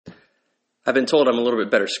I've been told I'm a little bit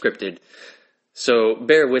better scripted, so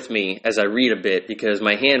bear with me as I read a bit because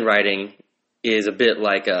my handwriting is a bit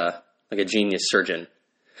like a genius surgeon.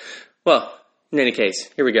 Well, in any case,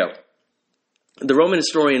 here we go. The Roman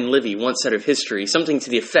historian Livy once said of history something to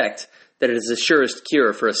the effect that it is the surest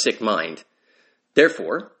cure for a sick mind.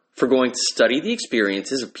 Therefore, if we're going to study the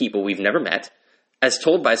experiences of people we've never met, as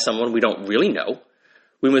told by someone we don't really know,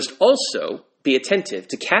 we must also be attentive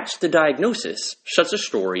to catch the diagnosis such a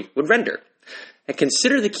story would render, and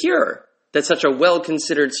consider the cure that such a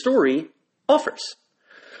well-considered story offers.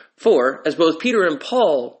 For, as both Peter and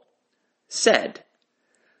Paul said,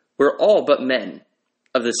 we're all but men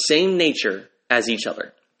of the same nature as each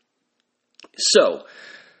other. So,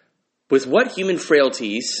 with what human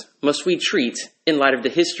frailties must we treat in light of the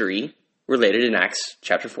history related in Acts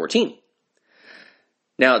chapter 14?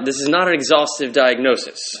 Now, this is not an exhaustive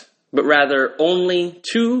diagnosis, but rather only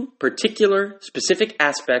two particular specific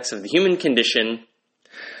aspects of the human condition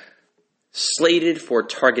slated for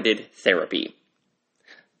targeted therapy.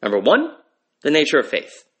 Number one, the nature of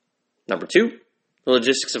faith. Number two, the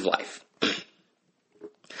logistics of life.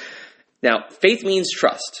 Now, faith means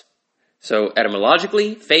trust. So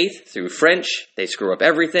etymologically, faith, through French, they screw up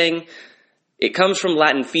everything. It comes from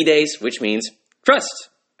Latin fides, which means trust.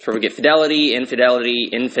 That's where we get fidelity, infidelity,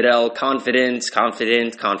 infidel, confidence,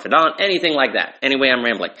 confident, confidant, anything like that. Anyway, I'm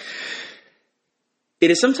rambling.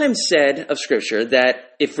 It is sometimes said of Scripture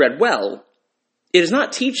that, if read well, it does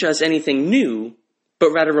not teach us anything new,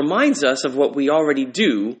 but rather reminds us of what we already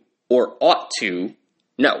do, or ought to,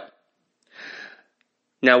 know.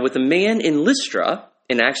 Now, with the man in Lystra,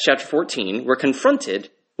 in Acts chapter 14, we're confronted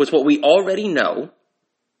with what we already know,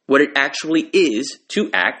 what it actually is to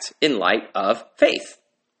act in light of faith.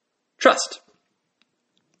 Trust.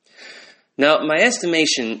 Now, my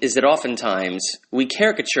estimation is that oftentimes we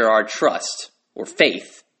caricature our trust or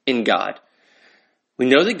faith in God. We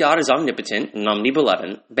know that God is omnipotent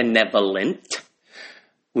and benevolent.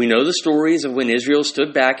 We know the stories of when Israel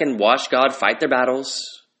stood back and watched God fight their battles,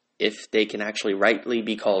 if they can actually rightly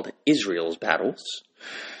be called Israel's battles.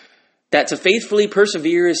 That to faithfully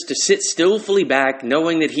persevere is to sit stillfully back,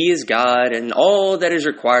 knowing that He is God, and all that is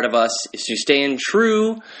required of us is to stand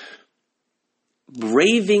true,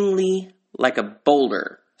 bravingly like a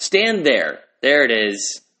boulder. Stand there. There it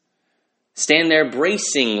is. Stand there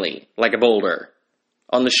bracingly like a boulder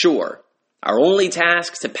on the shore. Our only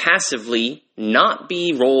task is to passively not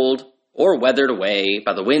be rolled or weathered away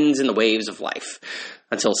by the winds and the waves of life,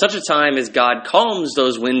 until such a time as God calms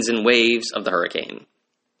those winds and waves of the hurricane.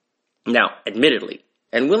 Now, admittedly,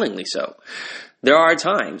 and willingly so, there are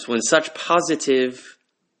times when such passivity,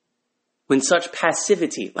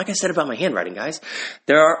 like I said about my handwriting, guys,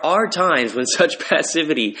 there are times when such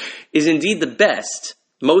passivity is indeed the best,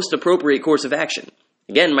 most appropriate course of action.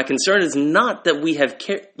 Again, my concern is that we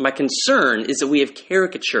have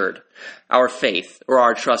caricatured our faith or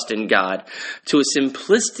our trust in God to a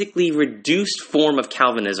simplistically reduced form of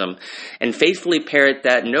Calvinism and faithfully parrot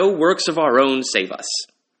that no works of our own save us,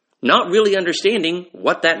 not really understanding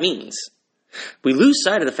what that means. We lose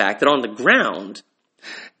sight of the fact that on the ground,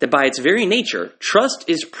 that by its very nature, trust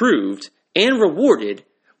is proved and rewarded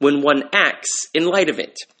when one acts in light of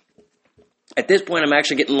it. At this point, I'm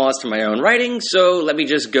actually getting lost in my own writing, so let me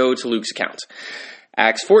just go to Luke's account.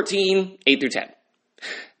 Acts 14, 8 through 10.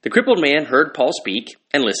 The crippled man heard Paul speak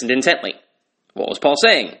and listened intently. What was Paul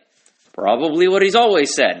saying? Probably what he's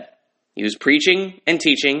always said. He was preaching and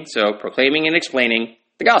teaching, so proclaiming and explaining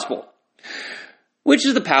the gospel, which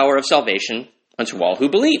is the power of salvation unto all who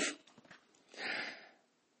believe.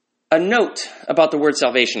 A note about the word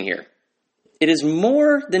salvation here. It is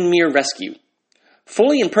more than mere rescue.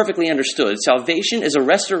 Fully and perfectly understood, salvation is a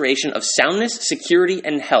restoration of soundness, security,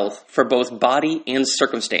 and health for both body and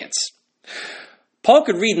circumstance. Paul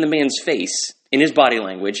could read in the man's face, in his body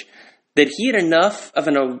language, that he had enough of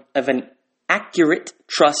an accurate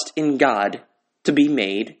trust in God to be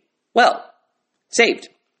made well, saved.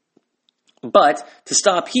 But to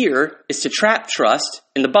stop here is to trap trust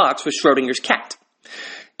in the box with Schrodinger's cat.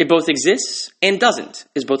 It both exists and doesn't,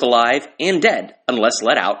 is both alive and dead, unless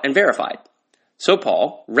let out and verified. So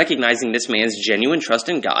Paul, recognizing this man's genuine trust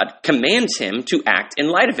in God, commands him to act in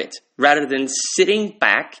light of it, rather than sitting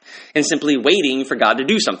back and simply waiting for God to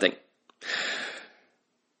do something.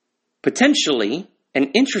 Potentially an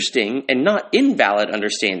interesting and not invalid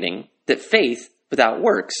understanding that faith without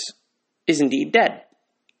works is indeed dead.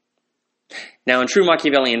 Now, in true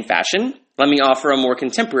Machiavellian fashion, let me offer a more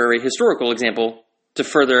contemporary historical example to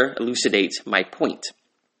further elucidate my point.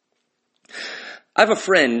 I have a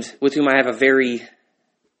friend with whom I have a very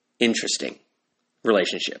interesting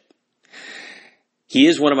relationship. He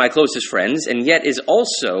is one of my closest friends, and yet is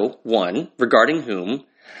also one regarding whom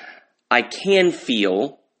I can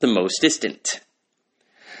feel the most distant.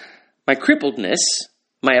 My crippledness,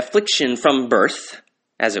 my affliction from birth,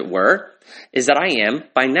 as it were, is that I am,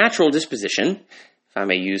 by natural disposition, if I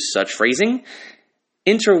may use such phrasing,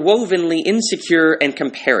 interwovenly insecure and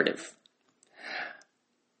comparative.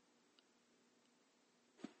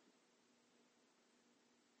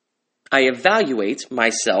 I evaluate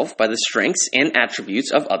myself by the strengths and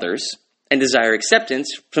attributes of others and desire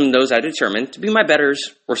acceptance from those I determine to be my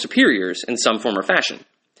betters or superiors in some form or fashion.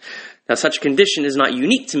 Now, such a condition is not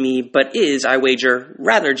unique to me, but is, I wager,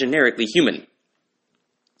 rather generically human.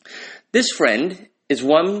 This friend is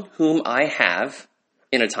one whom I have,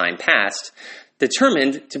 in a time past,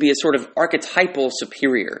 determined to be a sort of archetypal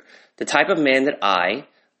superior, the type of man that I,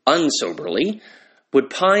 unsoberly, would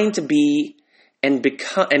pine to be and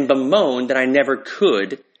bemoan that I never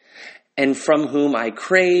could, and from whom I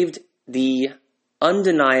craved the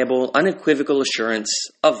undeniable, unequivocal assurance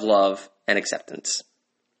of love and acceptance.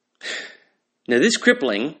 Now, this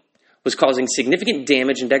crippling was causing significant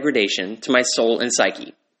damage and degradation to my soul and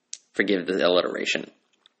psyche. Forgive the alliteration.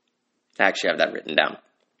 I actually have that written down.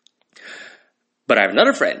 But I have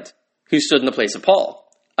another friend who stood in the place of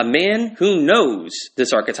Paul, a man who knows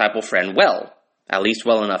this archetypal friend well, at least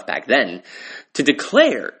well enough back then, to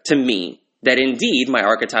declare to me that indeed my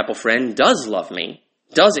archetypal friend does love me,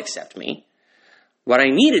 does accept me. What I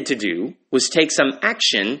needed to do was take some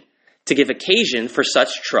action to give occasion for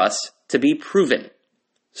such trust to be proven.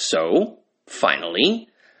 So, finally,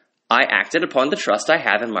 I acted upon the trust I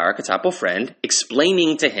have in my archetypal friend,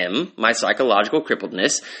 explaining to him my psychological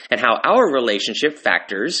crippledness and how our relationship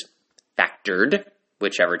factored,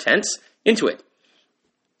 whichever tense, into it.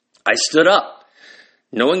 I stood up,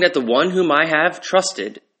 knowing that the one whom I have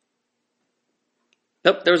trusted...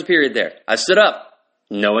 Nope, there was a period there. I stood up,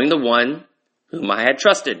 knowing the one whom I had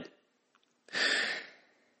trusted.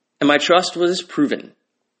 And my trust was proven.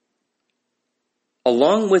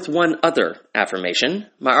 Along with one other affirmation,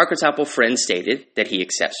 my archetypal friend stated that he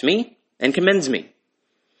accepts me and commends me.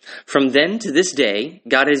 From then to this day,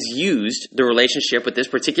 God has used the relationship with this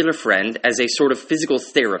particular friend as a sort of physical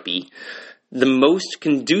therapy, the most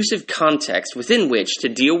conducive context within which to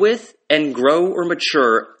deal with and grow or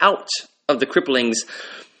mature out of the cripplings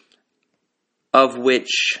of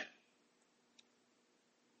which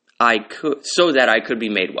so that I could be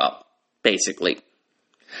made well, basically.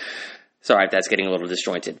 Sorry if that's getting a little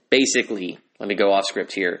disjointed. Basically, let me go off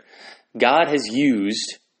script here. God has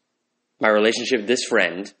used my relationship with this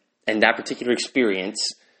friend and that particular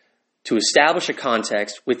experience to establish a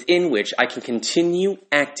context within which I can continue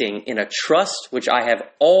acting in a trust which I have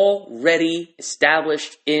already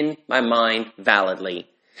established in my mind validly.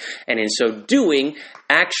 And in so doing,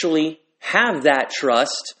 actually have that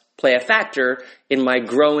trust play a factor in my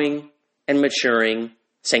growing and maturing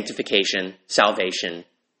sanctification, salvation,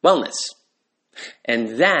 wellness. And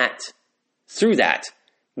through that,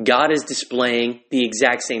 God is displaying the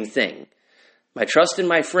exact same thing. My trust in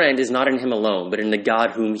my friend is not in him alone, but in the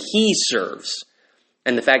God whom he serves.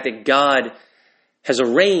 And the fact that God has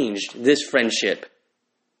arranged this friendship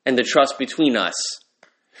and the trust between us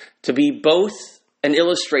to be both an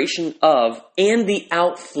illustration of and the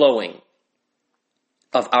outflowing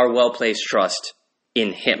of our well-placed trust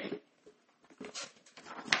in him.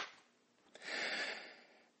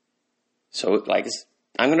 So,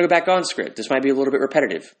 I'm going to go back on script. This might be a little bit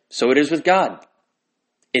repetitive. So it is with God.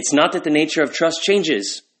 It's not that the nature of trust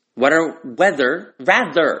changes. Rather,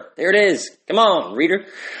 there it is. Come on, reader.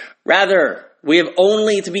 Rather, we have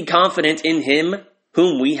only to be confident in him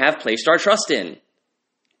whom we have placed our trust in,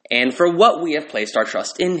 and for what we have placed our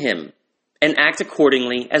trust in him, and act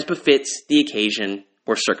accordingly as befits the occasion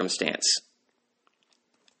or circumstance.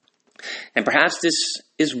 And perhaps this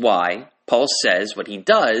is why Paul says what he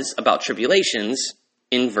does about tribulations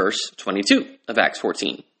in verse 22 of Acts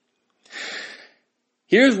 14.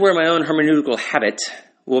 Here's where my own hermeneutical habit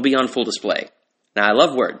will be on full display. Now, I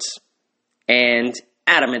love words, and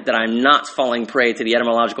adamant that I'm not falling prey to the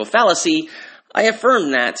etymological fallacy, I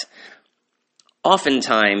affirm that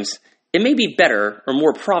oftentimes it may be better or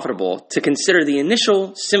more profitable to consider the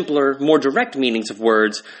initial, simpler, more direct meanings of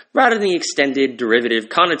words rather than the extended, derivative,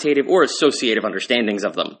 connotative, or associative understandings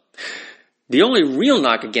of them. The only real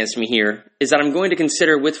knock against me here is that I'm going to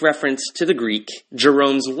consider, with reference to the Greek,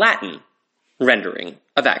 Jerome's Latin rendering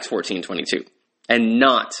of Acts 14:22, and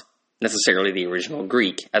not necessarily the original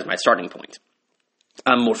Greek as my starting point.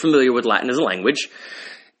 I'm more familiar with Latin as a language,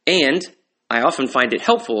 and I often find it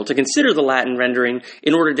helpful to consider the Latin rendering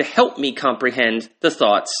in order to help me comprehend the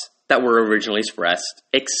thoughts that were originally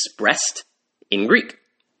expressed in Greek.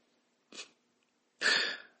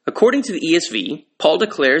 According to the ESV, Paul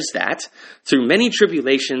declares that through many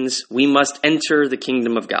tribulations we must enter the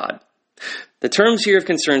kingdom of God. The terms here of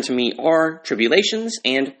concern to me are tribulations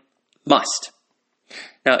and must.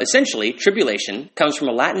 Now, essentially, tribulation comes from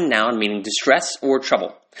a Latin noun meaning distress or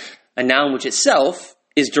trouble, a noun which itself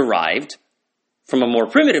is derived from a more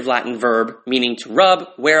primitive Latin verb meaning to rub,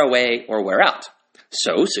 wear away, or wear out.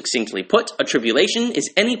 So, succinctly put, a tribulation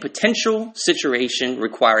is any potential situation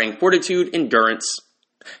requiring fortitude, endurance,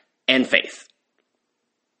 and faith.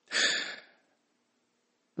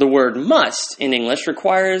 The word must in English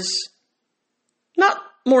requires not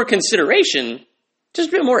more consideration, just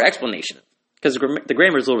a bit more explanation, because the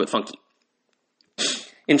grammar is a little bit funky.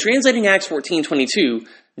 In translating Acts 14:22,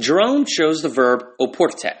 Jerome chose the verb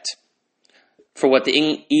oportet for what the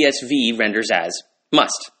ESV renders as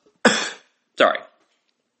must. Sorry.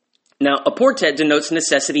 Now, oportet denotes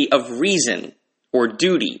necessity of reason or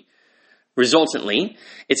duty. Resultantly,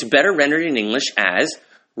 it's better rendered in English as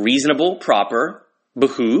reasonable, proper,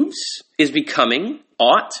 behooves, is becoming,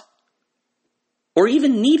 ought, or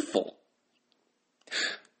even needful.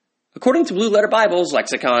 According to Blue Letter Bible's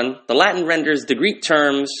lexicon, the Latin renders the Greek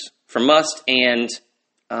terms for must and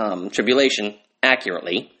tribulation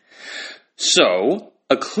accurately. So,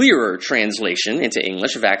 a clearer translation into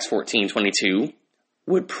English of Acts 14:22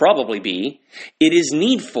 would probably be, it is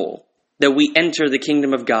needful that we enter the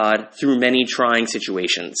kingdom of God through many trying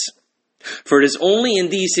situations. For it is only in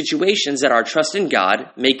these situations that our trust in God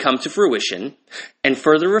may come to fruition and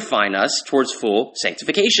further refine us towards full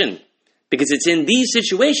sanctification. Because it's in these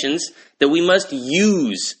situations that we must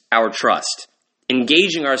use our trust,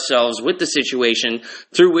 engaging ourselves with the situation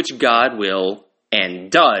through which God will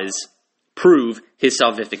and does prove his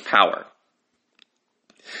salvific power.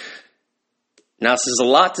 Now, this is a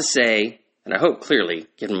lot to say, and I hope clearly,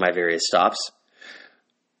 given my various stops,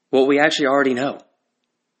 what we actually already know.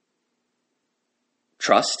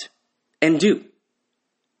 Trust and do.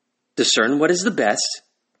 Discern what is the best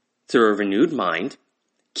through a renewed mind,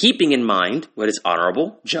 keeping in mind what is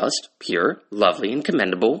honorable, just, pure, lovely, and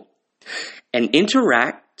commendable, and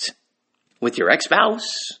interact with your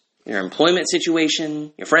ex-spouse, your employment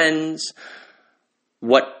situation, your friends,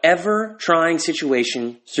 whatever trying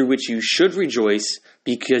situation through which you should rejoice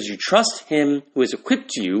because you trust him who has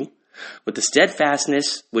equipped you with the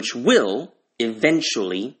steadfastness which will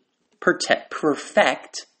eventually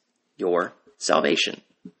perfect your salvation.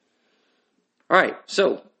 All right,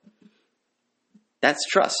 so that's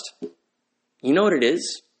trust. You know what it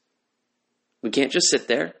is. We can't just sit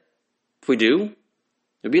there. If we do,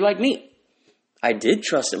 it'd be like me. I did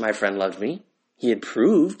trust that my friend loved me. He had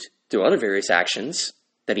proved through other various actions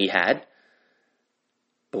that he had.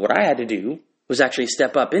 But what I had to do was actually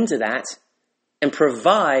step up into that and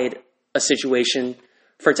provide a situation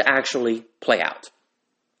for it to actually play out.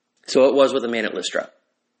 So it was with the man at Lystra.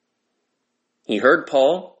 He heard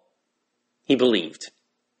Paul. He believed.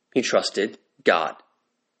 He trusted God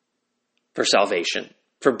for salvation,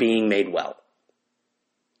 for being made well.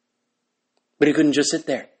 But he couldn't just sit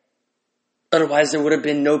there. Otherwise, there would have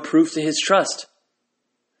been no proof to his trust.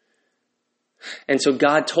 And so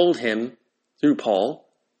God told him, through Paul,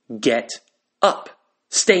 get up,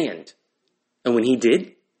 stand. And when he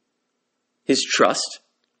did, his trust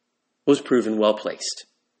was proven well placed.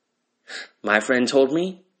 My friend told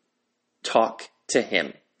me, talk to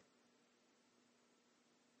him.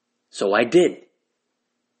 So I did.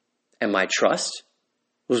 And my trust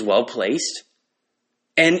was well placed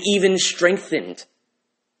and even strengthened.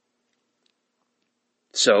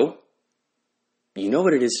 So, you know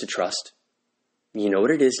what it is to trust. You know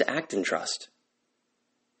what it is to act in trust.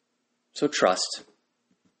 So trust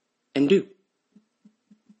and do.